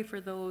us pray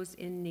for those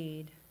in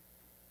need.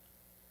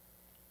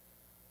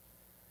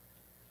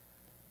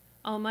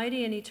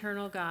 Almighty and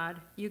eternal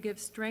God, you give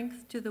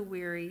strength to the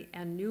weary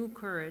and new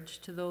courage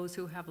to those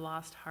who have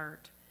lost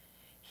heart.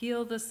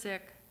 Heal the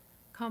sick,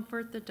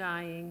 comfort the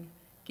dying,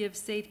 give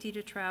safety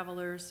to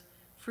travelers,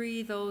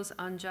 free those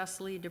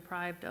unjustly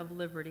deprived of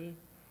liberty,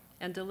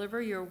 and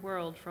deliver your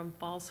world from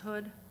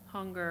falsehood,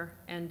 hunger,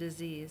 and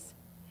disease.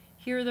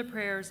 Hear the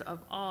prayers of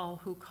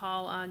all who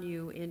call on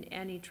you in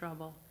any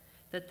trouble,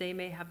 that they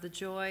may have the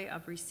joy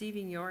of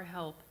receiving your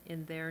help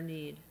in their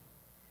need.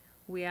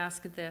 We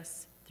ask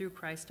this through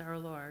Christ our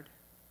Lord.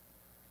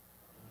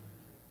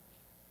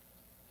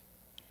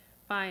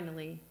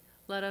 Finally,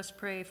 let us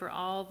pray for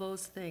all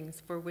those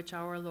things for which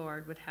our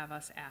Lord would have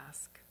us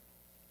ask.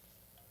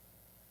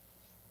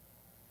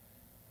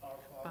 Our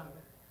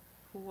Father,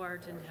 who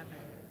art in heaven,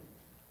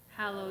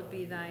 hallowed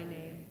be thy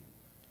name.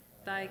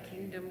 Thy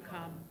kingdom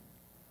come,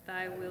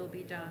 thy will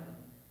be done,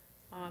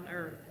 on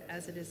earth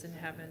as it is in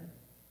heaven.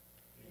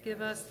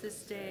 Give us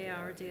this day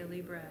our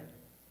daily bread,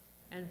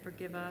 and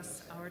forgive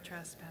us our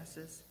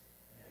trespasses,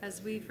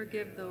 as we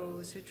forgive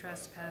those who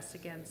trespass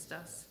against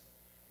us.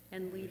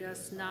 And lead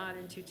us not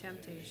into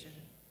temptation,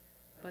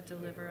 but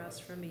deliver us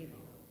from evil.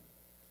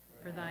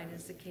 For thine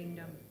is the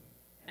kingdom,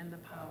 and the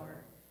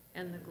power,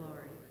 and the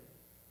glory,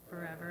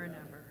 forever and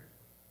ever.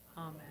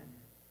 Amen.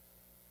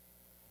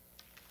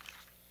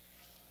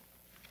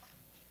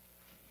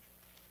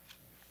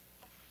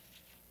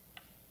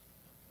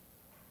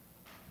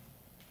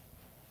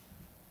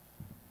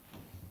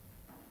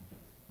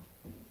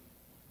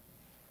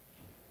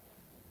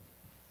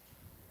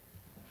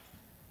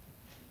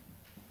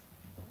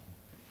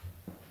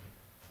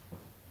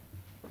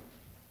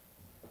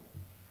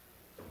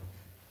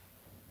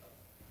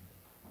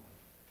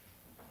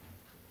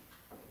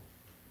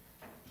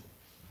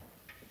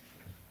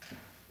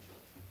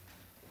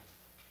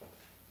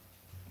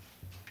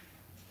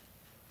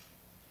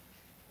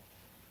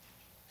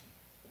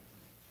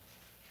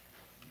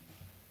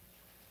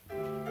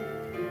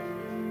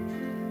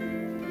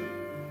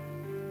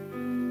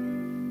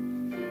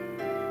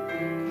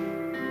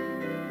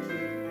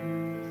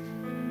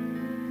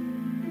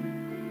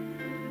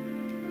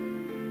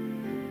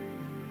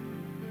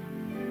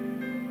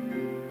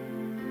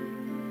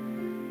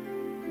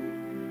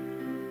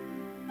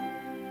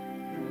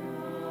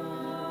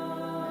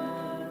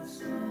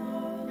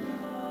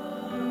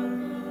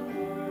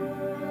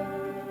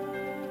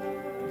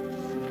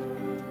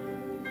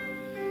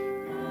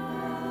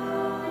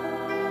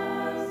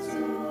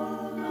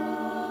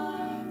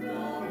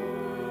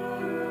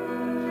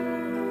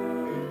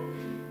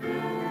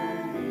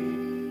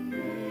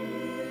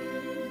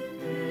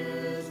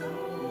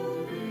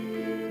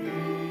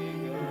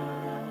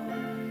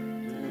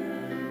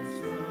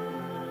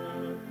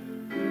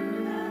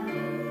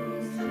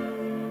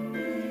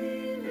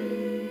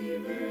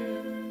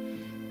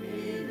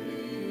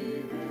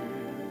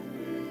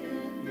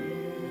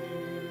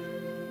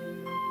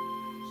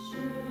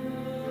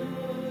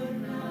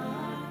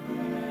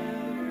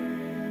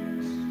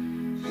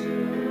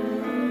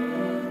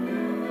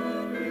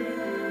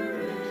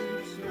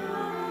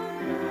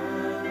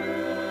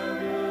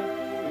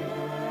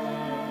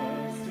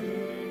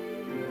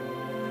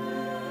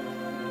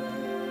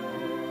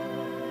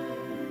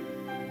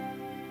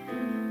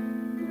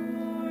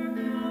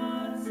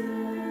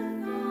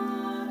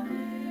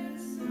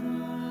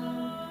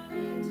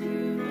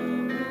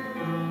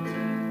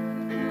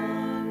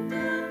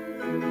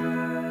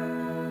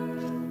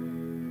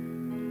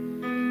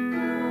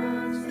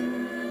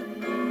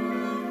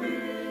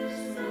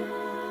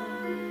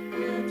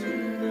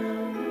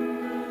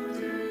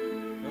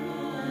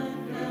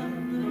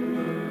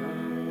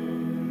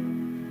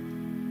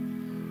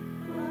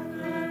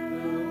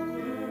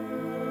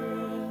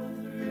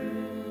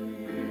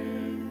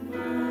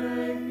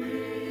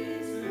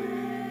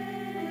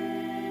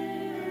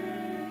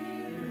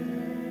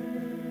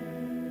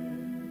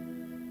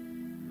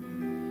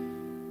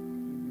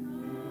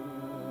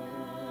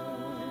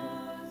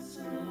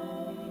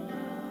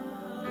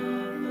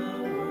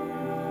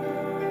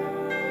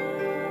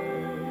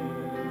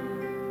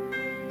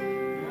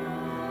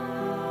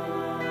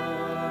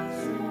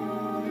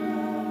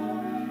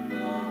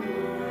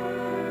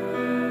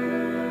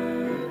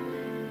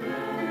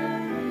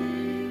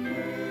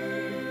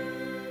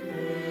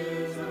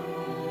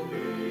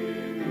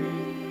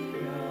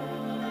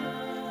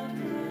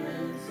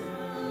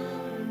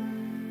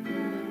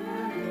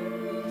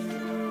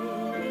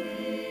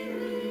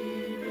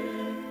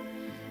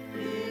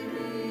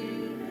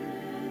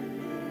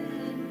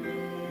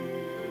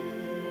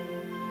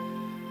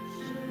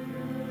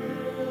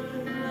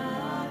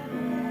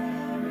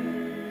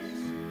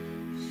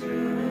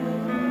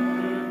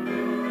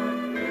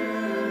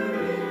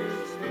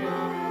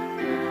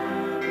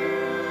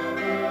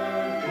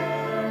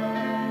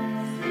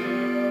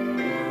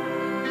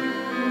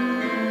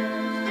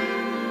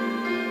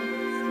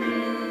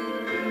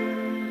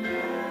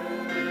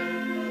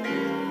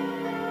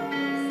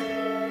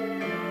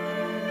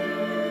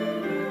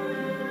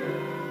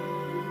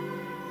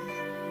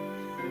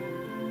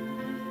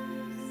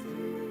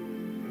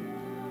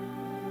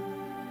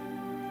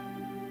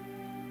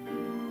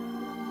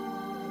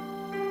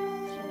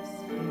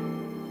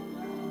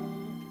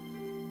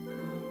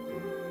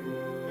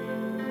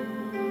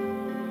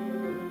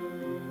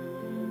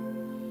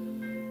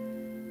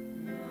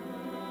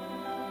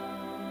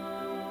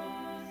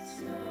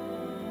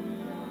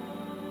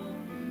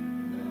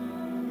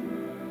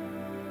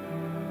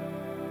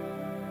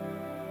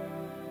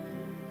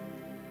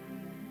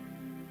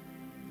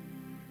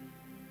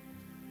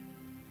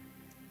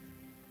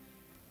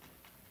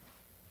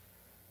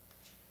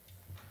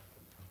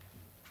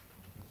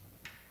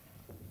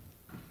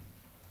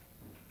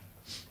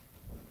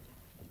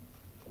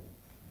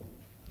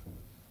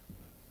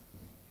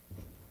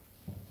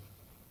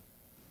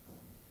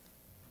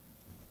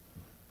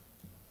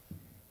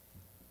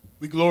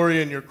 We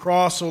glory in your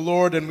cross, O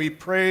Lord, and we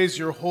praise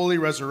your holy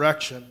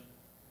resurrection.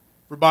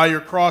 For by your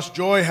cross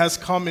joy has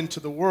come into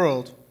the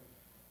world.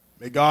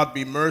 May God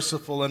be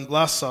merciful and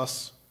bless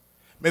us.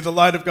 May the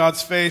light of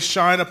God's face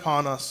shine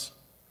upon us.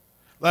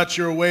 Let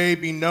your way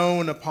be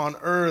known upon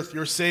earth,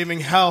 your saving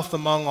health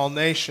among all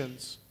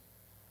nations.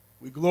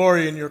 We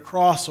glory in your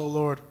cross, O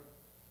Lord,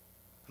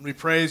 and we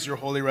praise your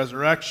holy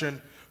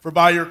resurrection. For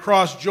by your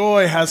cross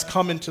joy has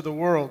come into the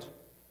world.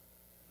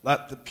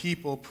 Let the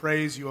people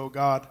praise you, O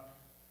God.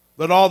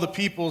 Let all the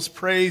peoples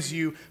praise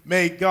you.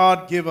 May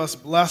God give us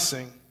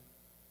blessing,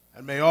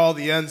 and may all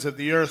the ends of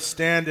the earth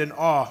stand in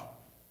awe.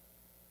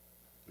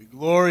 We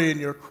glory in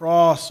your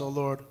cross, O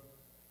Lord,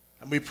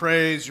 and we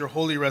praise your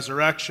holy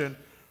resurrection.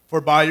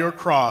 For by your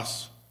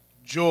cross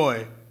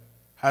joy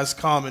has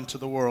come into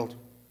the world.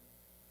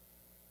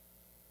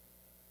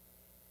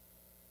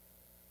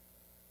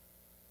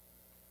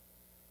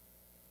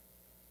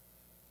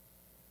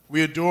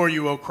 We adore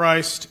you, O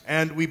Christ,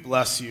 and we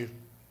bless you.